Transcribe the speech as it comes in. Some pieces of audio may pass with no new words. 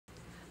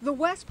The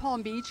West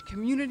Palm Beach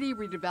Community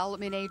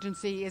Redevelopment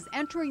Agency is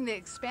entering the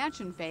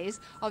expansion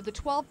phase of the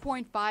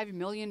 $12.5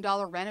 million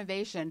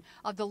renovation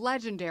of the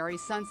legendary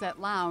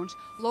Sunset Lounge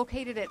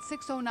located at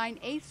 609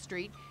 8th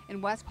Street in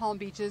West Palm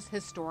Beach's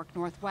historic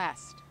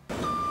Northwest.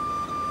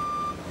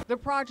 The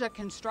project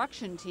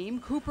construction team,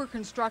 Cooper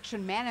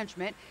Construction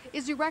Management,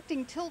 is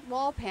erecting tilt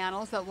wall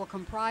panels that will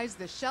comprise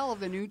the shell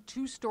of the new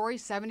two-story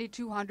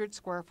 7,200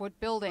 square foot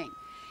building.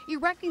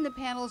 Erecting the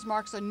panels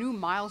marks a new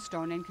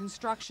milestone in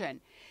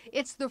construction.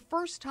 It's the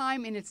first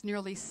time in its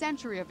nearly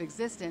century of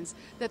existence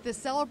that the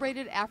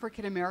celebrated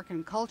African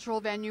American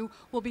cultural venue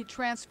will be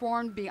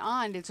transformed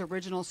beyond its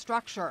original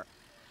structure.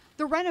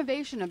 The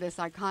renovation of this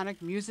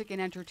iconic music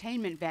and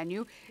entertainment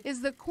venue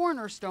is the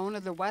cornerstone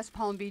of the West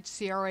Palm Beach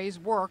CRA's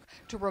work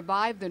to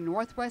revive the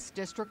Northwest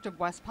District of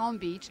West Palm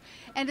Beach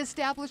and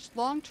establish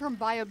long-term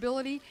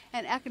viability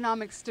and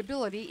economic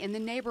stability in the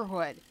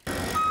neighborhood.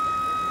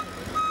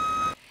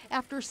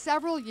 After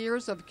several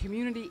years of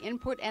community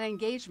input and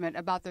engagement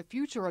about the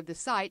future of the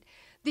site,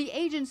 the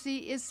agency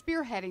is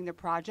spearheading the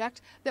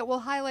project that will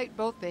highlight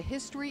both the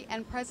history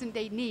and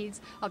present-day needs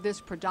of this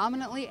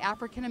predominantly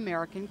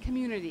African-American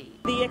community.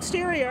 The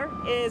exterior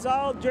is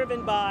all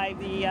driven by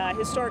the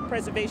historic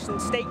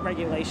preservation state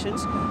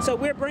regulations, so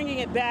we're bringing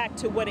it back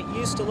to what it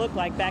used to look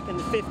like back in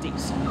the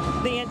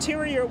 50s. The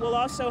interior will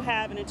also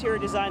have an interior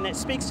design that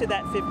speaks to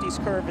that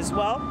 50s curve as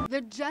well.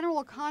 The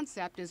general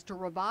concept is to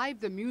revive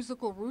the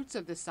musical roots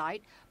of the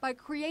site by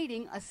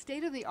creating a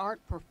state-of-the-art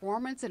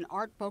performance and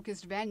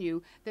art-focused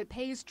venue that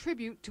pays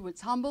tribute to its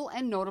humble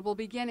and notable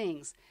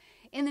beginnings.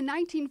 In the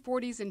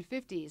 1940s and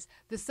 50s,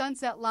 the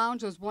Sunset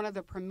Lounge was one of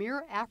the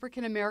premier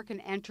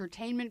African-American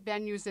entertainment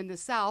venues in the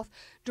South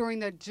during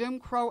the Jim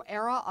Crow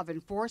era of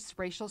enforced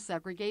racial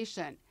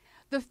segregation.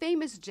 The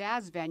famous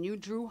jazz venue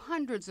drew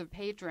hundreds of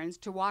patrons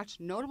to watch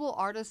notable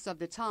artists of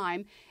the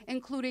time,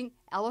 including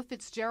Ella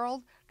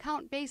Fitzgerald,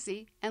 Count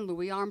Basie, and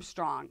Louis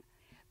Armstrong.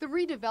 The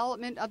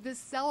redevelopment of this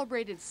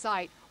celebrated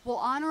site will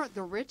honor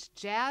the rich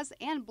jazz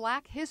and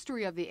black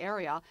history of the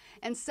area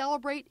and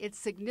celebrate its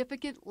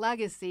significant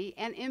legacy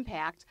and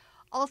impact,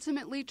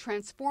 ultimately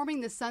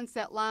transforming the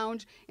Sunset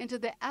Lounge into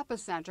the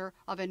epicenter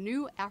of a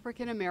new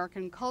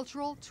African-American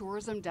cultural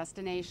tourism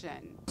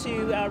destination.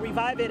 To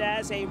revive it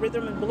as a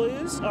rhythm and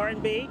blues,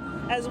 R&B,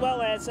 as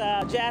well as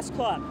a jazz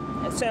club.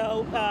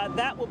 So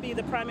that will be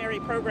the primary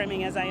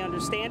programming as I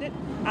understand it.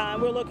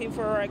 We're looking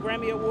for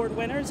Grammy Award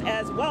winners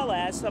as well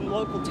as some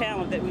local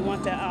talent that we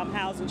want to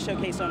house and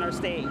showcase on our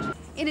stage.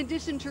 In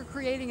addition to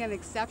creating an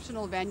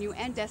exceptional venue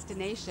and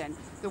destination,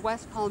 the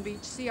West Palm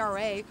Beach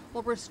CRA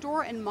will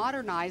restore and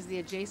modernize the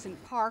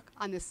adjacent park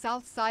on the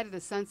south side of the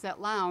Sunset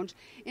Lounge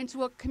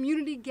into a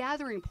community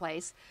gathering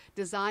place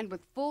designed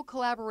with full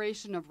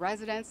collaboration of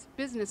residents,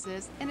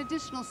 businesses, and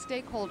additional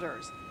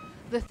stakeholders.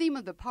 The theme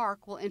of the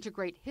park will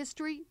integrate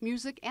history,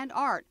 music, and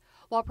art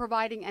while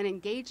providing an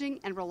engaging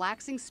and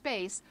relaxing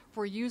space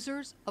for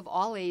users of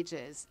all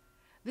ages.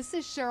 This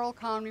is Cheryl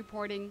Kahn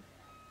reporting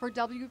for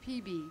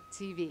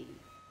WPB-TV.